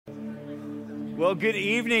Well, good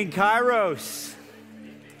evening, Kairos.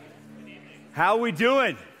 How are we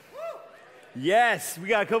doing? Yes, we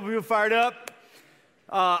got a couple people fired up.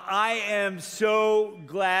 I am so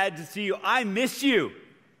glad to see you. I missed you.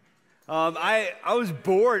 I was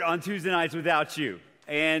bored on Tuesday nights without you.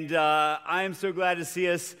 And I am so glad to see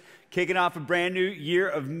us kicking off a brand new year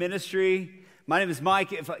of ministry. My name is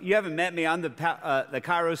Mike. If you haven't met me, I'm the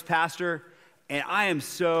Kairos pastor. And I am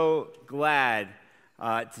so glad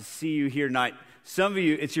to see you here tonight. Some of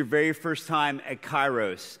you, it's your very first time at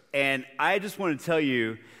Kairos. And I just want to tell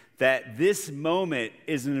you that this moment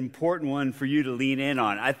is an important one for you to lean in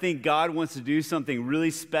on. I think God wants to do something really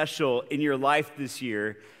special in your life this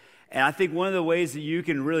year. And I think one of the ways that you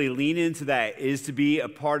can really lean into that is to be a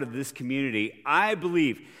part of this community. I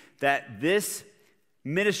believe that this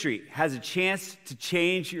ministry has a chance to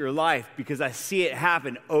change your life because I see it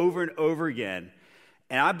happen over and over again.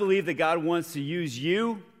 And I believe that God wants to use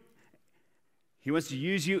you. He wants to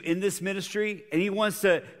use you in this ministry, and he wants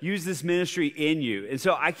to use this ministry in you. And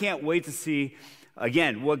so I can't wait to see,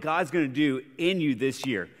 again, what God's going to do in you this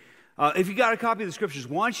year. If you got a copy of the scriptures,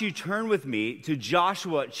 why don't you turn with me to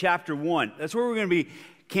Joshua chapter 1. That's where we're going to be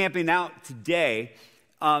camping out today.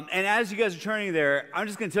 And as you guys are turning there, I'm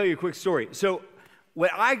just going to tell you a quick story. So when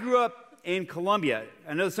I grew up in Colombia,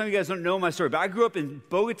 I know some of you guys don't know my story, but I grew up in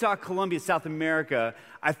Bogota, Colombia, South America.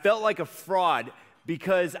 I felt like a fraud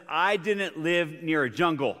because I didn't live near a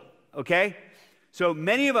jungle, okay? So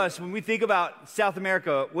many of us, when we think about South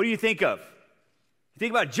America, what do you think of? You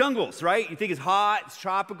think about jungles, right? You think it's hot, it's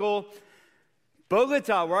tropical.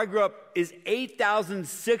 Bogota, where I grew up, is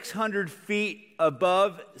 8,600 feet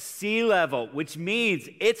above sea level, which means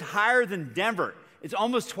it's higher than Denver. It's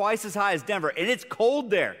almost twice as high as Denver, and it's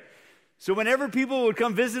cold there. So whenever people would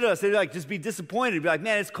come visit us, they'd just be disappointed. They'd be like,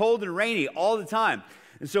 man, it's cold and rainy all the time.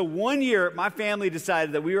 And so one year, my family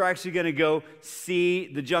decided that we were actually going to go see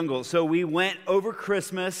the jungle. So we went over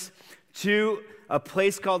Christmas to a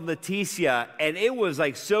place called Leticia, and it was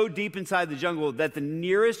so deep inside the jungle that the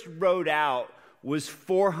nearest road out was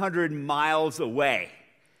 400 miles away.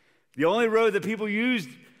 The only road that people used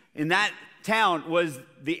in that town was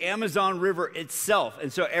the Amazon River itself.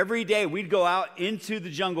 And so every day we'd go out into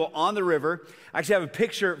the jungle on the river. I actually have a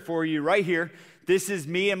picture for you right here. This is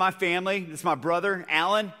me and my family. This is my brother,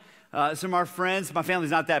 Alan. Some of our friends. My family's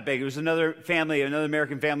not that big. There was another family, another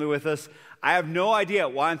American family with us. I have no idea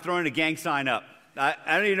why I'm throwing a gang sign up. I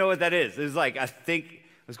don't even know what that is. It was I think I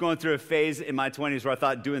was going through a phase in my 20s where I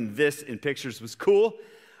thought doing this in pictures was cool.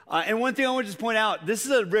 And one thing I want to just point out, this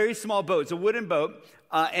is a very small boat. It's a wooden boat.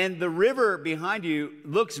 And the river behind you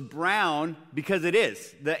looks brown because it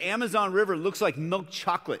is. The Amazon River looks like milk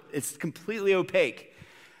chocolate. It's completely opaque.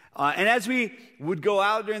 And as we would go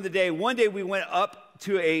out during the day, one day we went up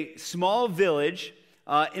to a small village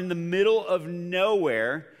in the middle of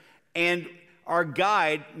nowhere, and our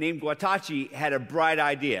guide named Guatachi had a bright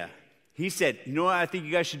idea. He said, you know what I think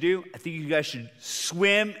you guys should do? I think you guys should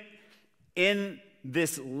swim in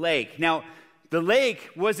this lake. Now, the lake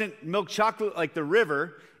wasn't milk chocolate like the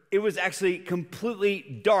river. It was actually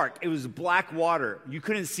completely dark. It was black water. You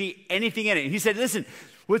couldn't see anything in it. And he said, listen,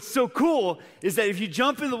 what's so cool is that if you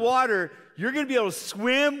jump in the water, you're going to be able to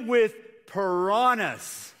swim with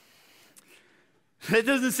piranhas. That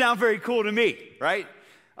doesn't sound very cool to me, right?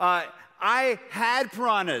 I had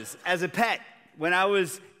piranhas as a pet when I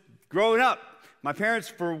was growing up. My parents,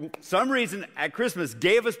 for some reason, at Christmas,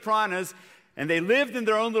 gave us piranhas, and they lived in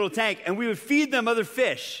their own little tank, and we would feed them other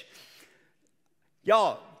fish.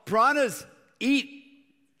 Y'all, piranhas eat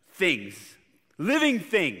things, living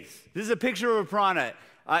things. This is a picture of a piranha.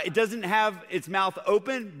 It doesn't have its mouth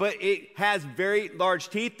open, but it has very large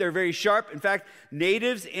teeth. They're very sharp. In fact,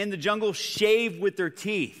 natives in the jungle shave with their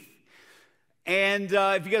teeth. And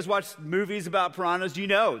if you guys watch movies about piranhas, you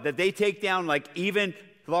know that they take down even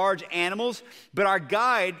large animals. But our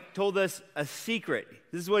guide told us a secret.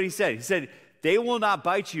 This is what he said. He said, they will not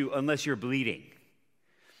bite you unless you're bleeding.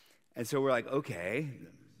 And so we're like, okay,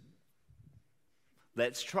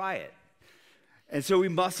 let's try it. And so we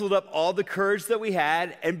muscled up all the courage that we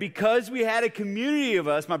had, and because we had a community of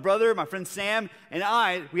us, my brother, my friend Sam, and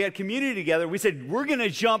I, we had community together, we said, we're going to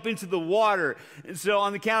jump into the water. And so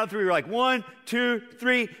on the count of three, we were like, 1, 2,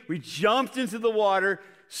 3. We jumped into the water,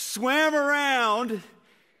 swam around,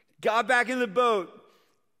 got back in the boat,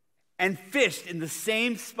 and fished in the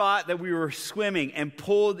same spot that we were swimming and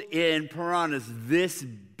pulled in piranhas this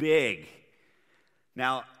big.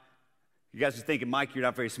 Now, you guys are thinking, Mike, you're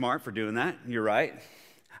not very smart for doing that. You're right.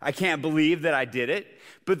 I can't believe that I did it.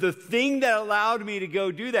 But the thing that allowed me to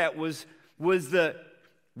go do that was the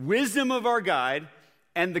wisdom of our guide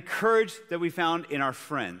and the courage that we found in our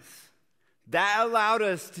friends. That allowed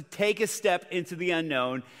us to take a step into the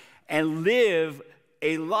unknown and live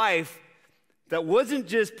a life that wasn't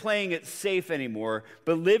just playing it safe anymore,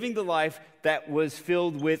 but living the life that was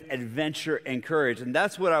filled with adventure and courage. And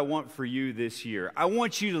that's what I want for you this year. I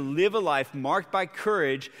want you to live a life marked by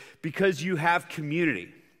courage because you have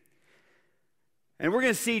community. And we're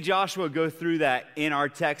going to see Joshua go through that in our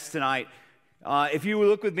text tonight. If you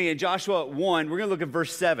look with me in Joshua 1, we're going to look at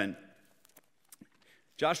verse 7.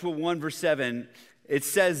 Joshua 1, verse 7, it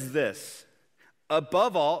says this: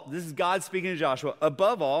 above all, this is God speaking to Joshua,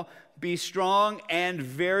 above all, be strong and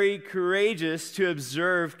very courageous to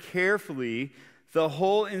observe carefully the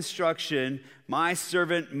whole instruction my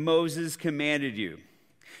servant Moses commanded you.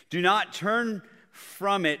 Do not turn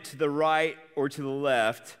from it to the right or to the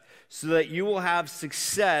left, so that you will have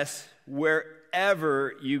success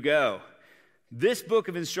wherever you go. This book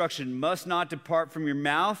of instruction must not depart from your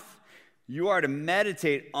mouth. You are to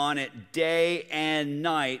meditate on it day and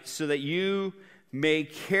night, so that you may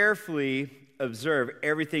carefully observe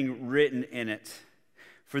everything written in it.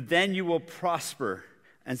 For then you will prosper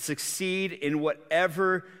and succeed in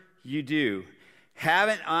whatever you do.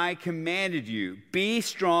 Haven't I commanded you? Be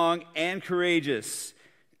strong and courageous.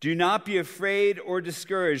 Do not be afraid or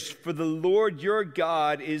discouraged, for the Lord your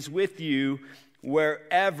God is with you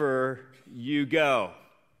wherever you go.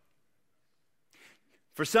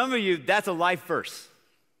 For some of you, that's a life verse.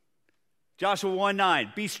 Joshua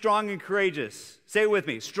 1:9, be strong and courageous. Say it with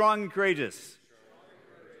me, strong and courageous.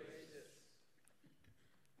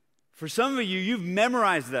 For some of you, you've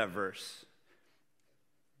memorized that verse.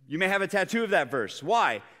 You may have a tattoo of that verse.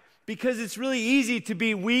 Why? Because it's really easy to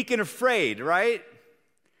be weak and afraid, right?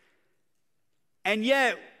 And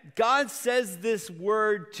yet, God says this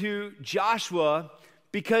word to Joshua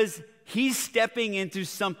because he's stepping into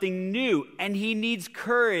something new, and he needs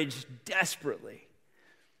courage desperately.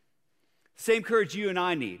 Same courage you and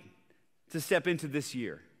I need to step into this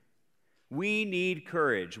year. We need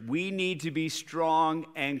courage. We need to be strong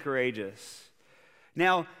and courageous.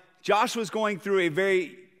 Now, Joshua's going through a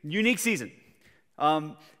very unique season.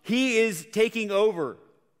 He is taking over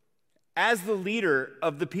as the leader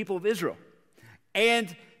of the people of Israel.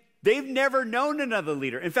 And they've never known another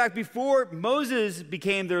leader. In fact, before Moses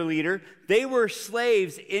became their leader, they were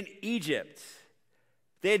slaves in Egypt.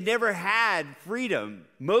 They had never had freedom.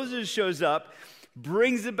 Moses shows up,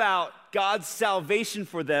 brings about God's salvation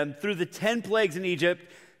for them through the 10 plagues in Egypt,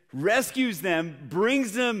 rescues them,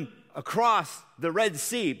 brings them across the Red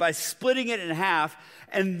Sea by splitting it in half,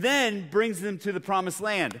 and then brings them to the promised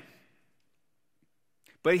land.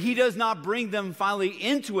 But he does not bring them finally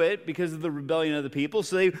into it because of the rebellion of the people,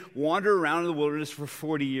 so they wander around in the wilderness for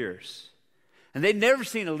 40 years. And they'd never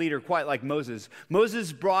seen a leader quite like Moses.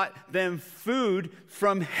 Moses brought them food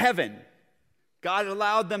from heaven. God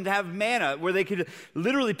allowed them to have manna where they could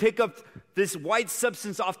literally pick up this white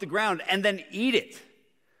substance off the ground and then eat it.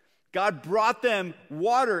 God brought them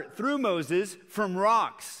water through Moses from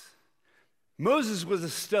rocks. Moses was a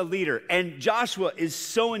stud leader, and Joshua is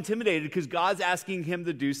so intimidated because God's asking him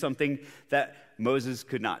to do something that Moses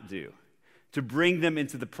could not do, to bring them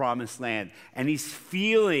into the promised land. And he's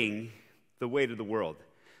feeling the weight of the world.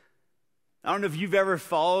 I don't know if you've ever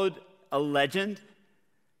followed a legend.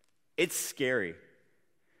 It's scary.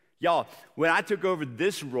 Y'all, when I took over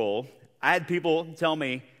this role, I had people tell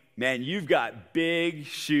me, man, you've got big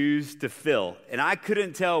shoes to fill. And I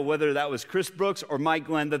couldn't tell whether that was Chris Brooks or Mike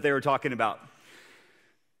Glenn that they were talking about.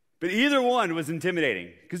 But either one was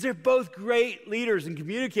intimidating because they're both great leaders and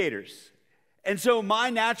communicators. And so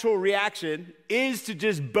my natural reaction is to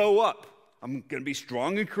just bow up. I'm going to be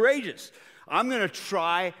strong and courageous. I'm going to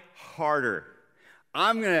try harder.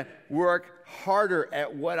 I'm going to work harder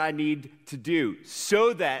at what I need to do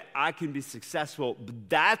so that I can be successful. But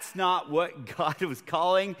that's not what God was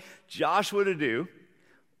calling Joshua to do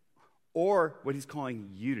or what he's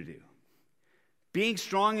calling you to do. Being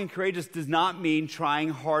strong and courageous does not mean trying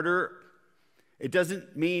harder. It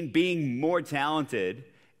doesn't mean being more talented.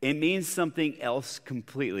 It means something else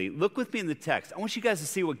completely. Look with me in the text. I want you guys to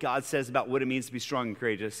see what God says about what it means to be strong and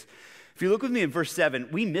courageous. If you look with me in verse 7,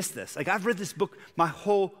 we miss this. Like, I've read this book my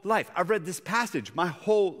whole life. I've read this passage my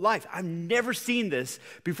whole life. I've never seen this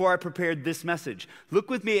before I prepared this message. Look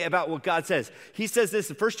with me about what God says. He says this,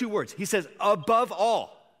 the first two words. He says, above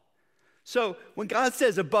all. So when God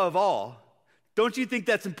says above all, don't you think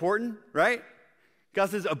that's important, right? God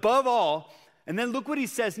says above all, and then look what he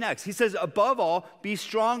says next. He says, above all, be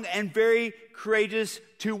strong and very courageous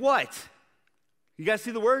to what? You guys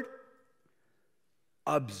see the word?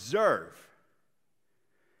 Observe.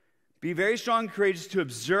 Be very strong and courageous to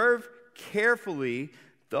observe carefully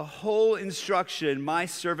the whole instruction my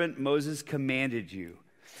servant Moses commanded you.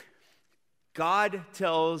 God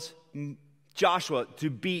tells Joshua to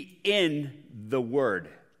be in the Word.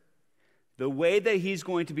 The way that he's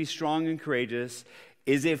going to be strong and courageous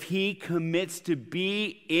is if he commits to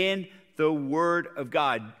be in the Word of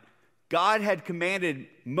God. God had commanded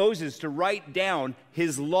Moses to write down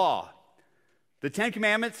his law. The 10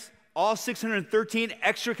 Commandments, all 613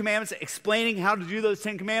 extra commandments explaining how to do those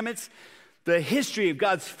 10 Commandments. The history of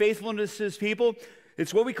God's faithfulness to his people.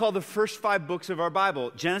 It's what we call the first 5 books of our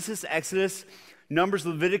Bible. Genesis, Exodus, Numbers,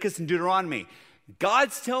 Leviticus, and Deuteronomy.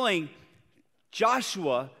 God's telling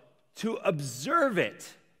Joshua to observe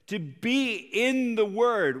it, to be in the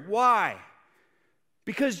Word. Why?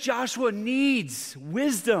 Because Joshua needs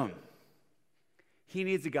wisdom. He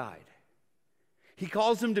needs a guide. He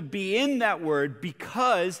calls him to be in that Word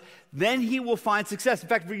because then he will find success. In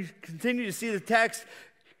fact, if we continue to see the text,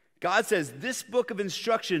 God says, this book of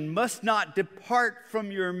instruction must not depart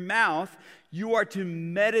from your mouth. You are to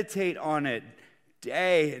meditate on it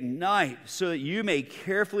day and night so that you may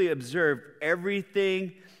carefully observe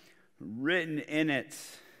everything written in it.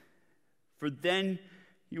 For then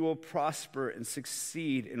you will prosper and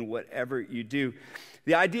succeed in whatever you do.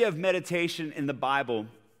 The idea of meditation in the Bible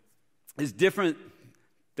is different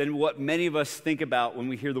than what many of us think about when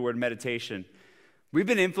we hear the word meditation. We've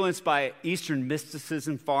been influenced by Eastern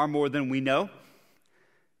mysticism far more than we know.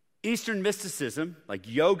 Eastern mysticism, like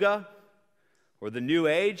yoga or the New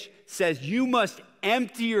Age, says you must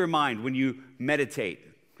empty your mind when you meditate,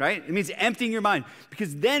 right? It means emptying your mind,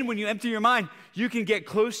 because then when you empty your mind, you can get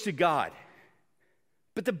close to God.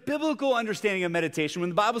 But the biblical understanding of meditation, when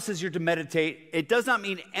the Bible says you're to meditate, it does not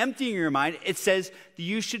mean emptying your mind. It says that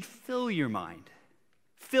you should fill your mind.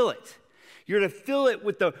 Fill it. You're to fill it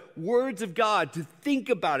with the words of God, to think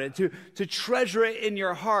about it, to treasure it in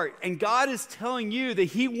your heart. And God is telling you that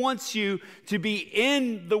he wants you to be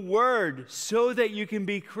in the Word so that you can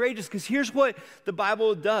be courageous. Because here's what the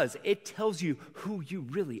Bible does. It tells you who you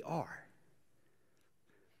really are.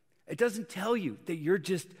 It doesn't tell you that you're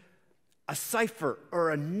just a cipher or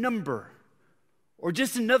a number or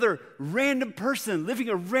just another random person living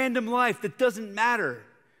a random life that doesn't matter.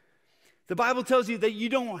 The Bible tells you that you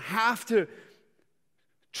don't have to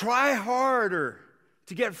try harder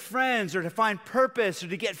to get friends or to find purpose or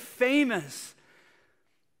to get famous.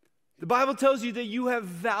 The Bible tells you that you have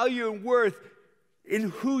value and worth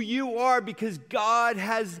in who you are because God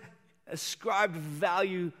has ascribed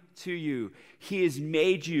value to you. He has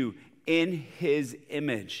made you in his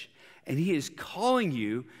image. And he is calling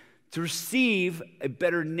you to receive a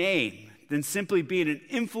better name than simply being an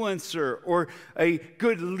influencer or a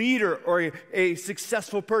good leader or a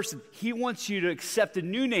successful person. He wants you to accept a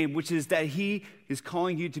new name, which is that he is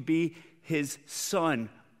calling you to be his son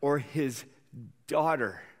or his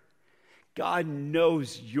daughter. God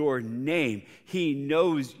knows your name. He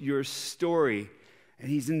knows your story. And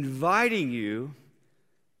he's inviting you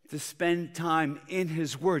to spend time in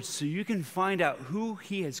his word so you can find out who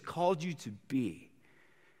he has called you to be.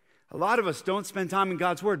 A lot of us don't spend time in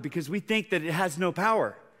God's word because we think that it has no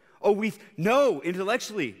power. Oh, we know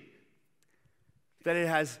intellectually that it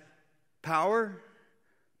has power,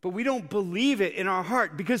 but we don't believe it in our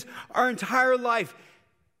heart because our entire life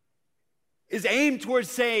is aimed towards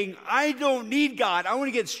saying, I don't need God. I want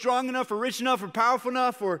to get strong enough or rich enough or powerful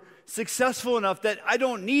enough or successful enough that I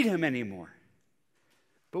don't need him anymore.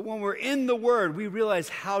 But when we're in the Word, we realize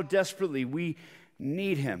how desperately we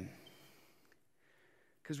need him.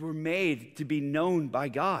 Because we're made to be known by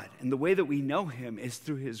God. And the way that we know him is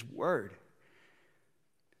through his Word.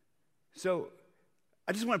 So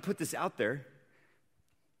I just want to put this out there.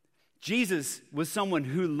 Jesus was someone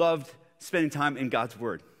who loved spending time in God's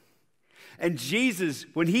Word. And Jesus,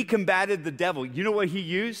 when he combated the devil, you know what he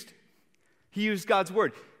used? He used God's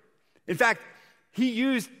Word. In fact, he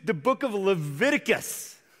used the book of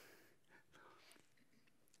Leviticus.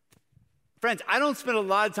 Friends, I don't spend a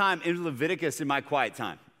lot of time in Leviticus in my quiet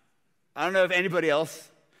time. I don't know if anybody else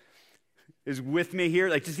is with me here.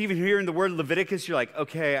 Like, just even hearing the word Leviticus, you're like,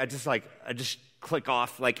 okay, I just click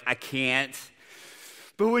off. Like, I can't.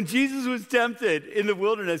 But when Jesus was tempted in the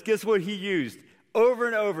wilderness, guess what he used over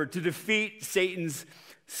and over to defeat Satan's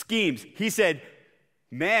schemes? He said,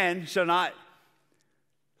 man shall not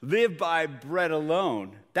live by bread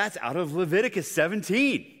alone. That's out of Leviticus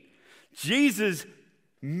 17. Jesus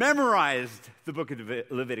memorized the book of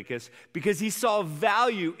Leviticus because he saw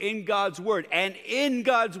value in God's word. And in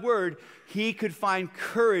God's word, he could find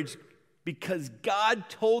courage because God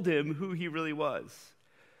told him who he really was.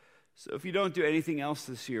 So if you don't do anything else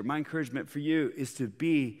this year, my encouragement for you is to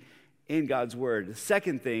be in God's word. The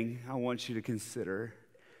second thing I want you to consider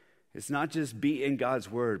It's not just be in God's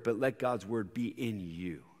word, but let God's word be in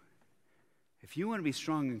you. If you want to be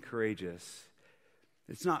strong and courageous,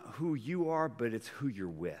 it's not who you are, but it's who you're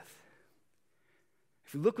with.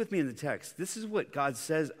 If you look with me in the text, this is what God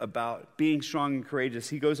says about being strong and courageous.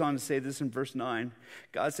 He goes on to say this in verse 9.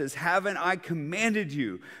 God says, haven't I commanded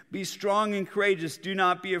you? Be strong and courageous. Do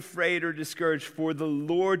not be afraid or discouraged, for the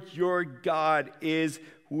Lord your God is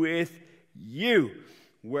with you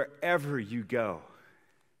wherever you go.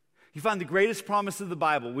 You find the greatest promise of the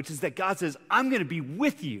Bible, which is that God says, I'm going to be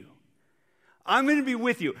with you. I'm going to be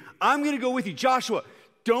with you. I'm going to go with you. Joshua,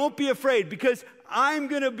 don't be afraid because I'm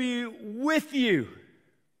going to be with you.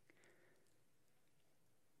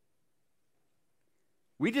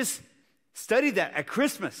 We just studied that at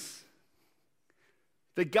Christmas.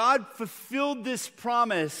 That God fulfilled this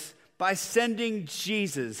promise by sending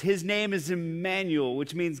Jesus. His name is Emmanuel,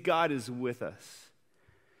 which means God is with us.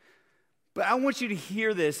 But I want you to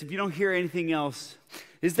hear this, if you don't hear anything else,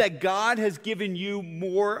 is that God has given you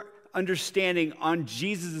more understanding on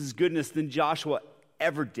Jesus' goodness than Joshua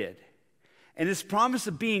ever did. And his promise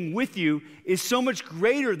of being with you is so much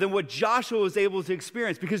greater than what Joshua was able to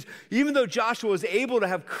experience. Because even though Joshua was able to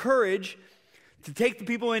have courage to take the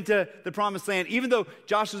people into the promised land, even though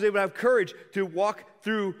Joshua was able to have courage to walk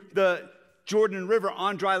through the Jordan River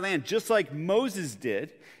on dry land, just like Moses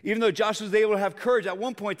did, even though Joshua was able to have courage at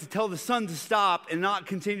one point to tell the sun to stop and not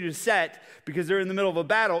continue to set because they're in the middle of a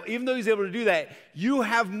battle, even though he's able to do that, you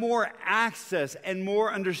have more access and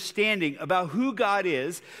more understanding about who God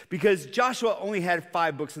is because Joshua only had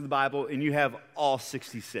 5 books of the Bible and you have all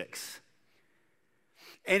 66.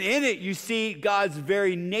 And in it, you see God's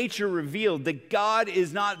very nature revealed, that God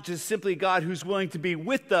is not just simply God who's willing to be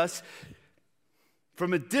with us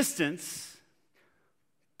from a distance,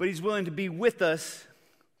 but he's willing to be with us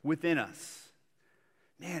within us.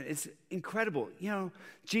 Man, it's incredible. You know,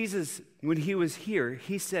 Jesus, when he was here,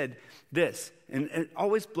 he said this, and it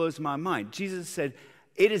always blows my mind. Jesus said,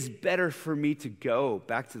 it is better for me to go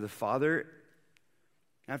back to the Father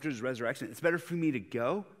after his resurrection. It's better for me to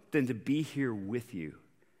go than to be here with you.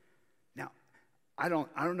 Now, I don't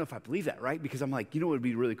know if I believe that, right? Because I'm like, you know what would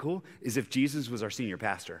be really cool? Is if Jesus was our senior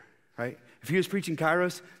pastor, right? If he was preaching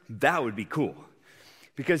Kairos, that would be cool.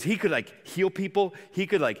 Because he could heal people, he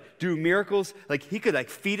could do miracles, he could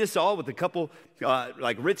feed us all with a couple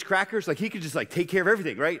Ritz crackers, he could just take care of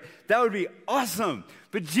everything, right? That would be awesome.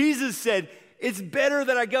 But Jesus said, it's better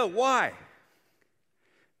that I go. Why?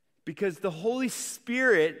 Because the Holy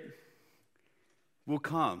Spirit will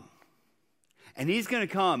come. And he's going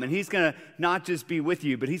to come, and he's going to not just be with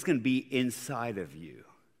you, but he's going to be inside of you.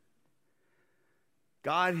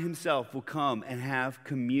 God himself will come and have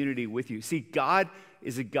community with you. See, God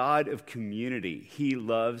is a God of community. He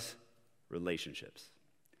loves relationships.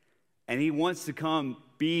 And he wants to come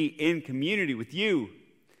be in community with you.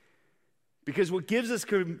 Because what gives us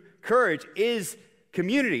courage is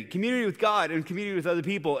community with God and community with other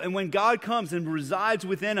people. And when God comes and resides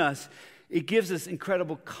within us, it gives us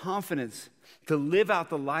incredible confidence to live out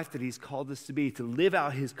the life that he's called us to be, to live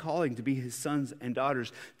out his calling to be his sons and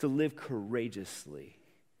daughters, to live courageously.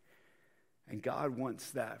 And God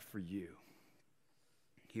wants that for you.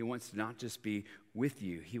 He wants to not just be with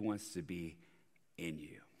you, he wants to be in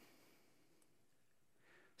you.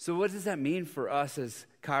 So what does that mean for us as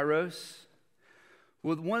Kairos?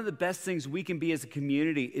 Well, one of the best things we can be as a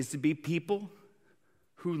community is to be people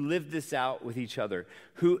who live this out with each other,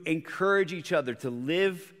 who encourage each other to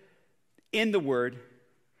live in the Word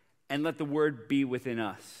and let the Word be within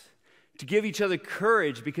us. To give each other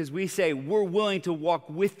courage because we say we're willing to walk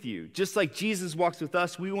with you. Just like Jesus walks with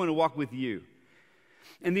us, we want to walk with you.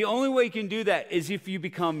 And the only way you can do that is if you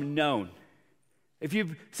become known. If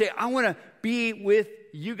you say, I want to be with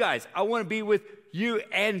you guys. I want to be with you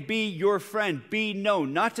and be your friend. Be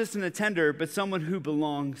known. Not just an attender, but someone who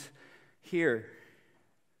belongs here.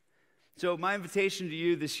 So my invitation to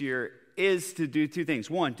you this year is to do 2 things.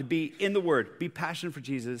 1, to be in the Word, be passionate for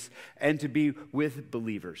Jesus, and to be with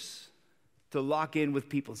believers. To lock in with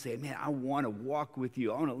people and say, man, I want to walk with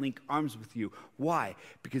you. I want to link arms with you. Why?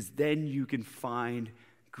 Because then you can find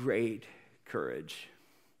great courage.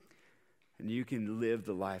 And you can live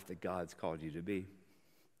the life that God's called you to be.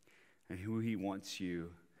 And who he wants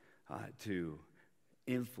you to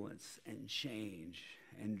influence and change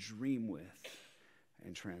and dream with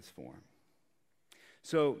and transform.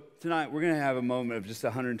 So tonight we're going to have a moment of just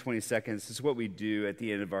 120 seconds. This is what we do at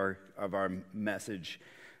the end of our message.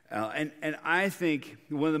 And I think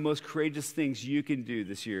one of the most courageous things you can do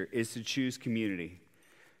this year is to choose community.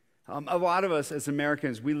 A lot of us as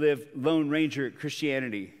Americans, we live Lone Ranger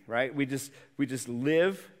Christianity, right? We just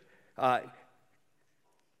live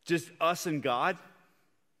just us and God.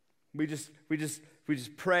 We just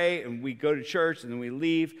pray and we go to church and then we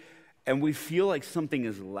leave and we feel like something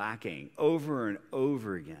is lacking over and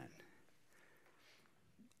over again.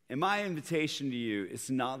 And my invitation to you is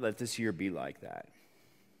to not let this year be like that.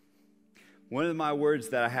 One of my words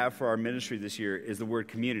that I have for our ministry this year is the word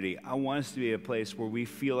community. I want us to be a place where we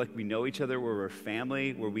feel like we know each other, where we're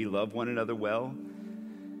family, where we love one another well.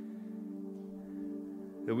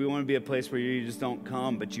 That we want to be a place where you just don't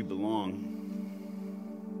come, but you belong.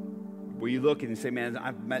 Where you look and you say, man,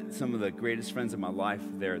 I've met some of the greatest friends of my life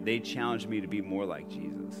there. They challenged me to be more like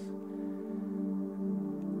Jesus.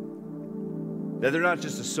 That they're not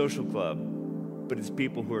just a social club, but it's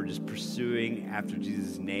people who are just pursuing after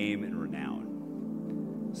Jesus' name and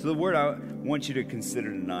renown. So the word I want you to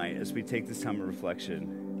consider tonight as we take this time of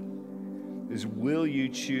reflection is, will you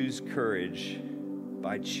choose courage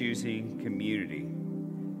by choosing community?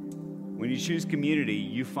 When you choose community,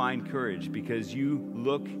 you find courage because you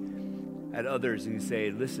look at others and you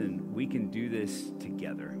say, listen, we can do this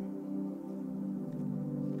together.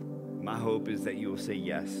 My hope is that you will say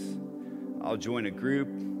yes. I'll join a group.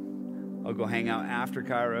 I'll go hang out after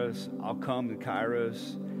Kairos. I'll come to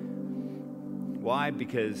Kairos. Why?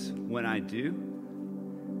 Because when I do,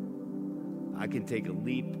 I can take a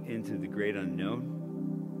leap into the great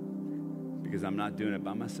unknown because I'm not doing it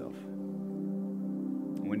by myself.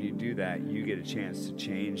 When you do that, you get a chance to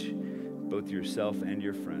change both yourself and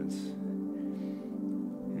your friends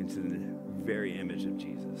into the very image of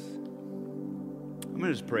Jesus. I'm going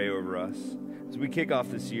to just pray over us. As we kick off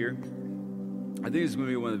this year, I think it's going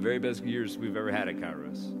to be one of the very best years we've ever had at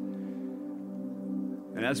Kairos.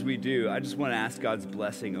 And as we do, I just want to ask God's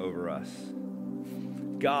blessing over us.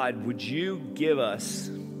 God, would you give us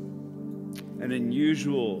an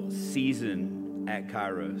unusual season at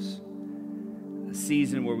Kairos? A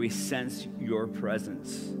season where we sense your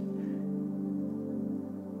presence.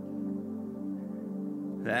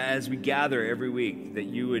 That as we gather every week, that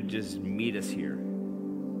you would just meet us here.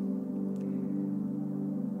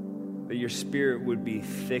 That your spirit would be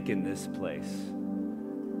thick in this place.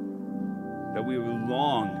 That we would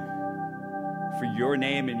long for your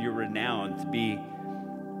name and your renown to be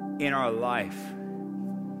in our life.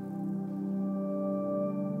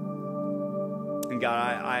 And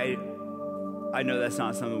God, I know that's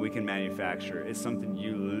not something we can manufacture. It's something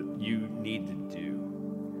you need to do.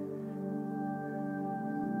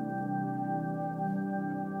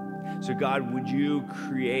 So God, would you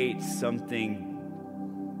create something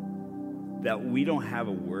that we don't have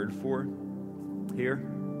a word for here?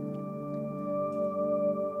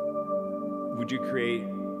 Would you create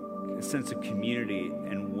a sense of community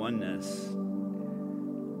and oneness?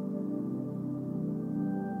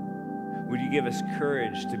 Would you give us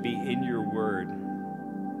courage to be in your word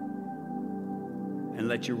and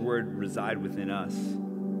let your word reside within us?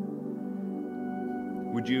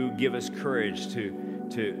 Would you give us courage to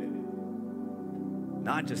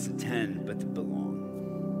not just attend, but to belong?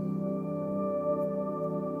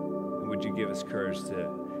 And would you give us courage to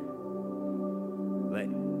let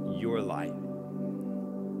your light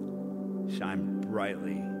shine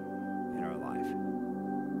brightly in our life?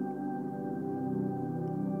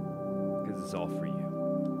 Because it's all for you.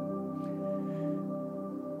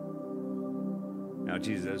 Now,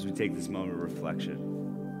 Jesus, as we take this moment of reflection,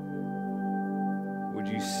 would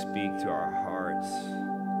you speak to our hearts?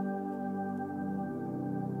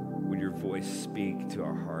 Would your voice speak to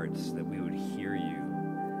our hearts that we would hear you?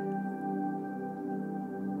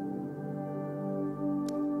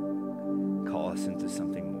 Call us into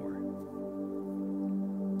something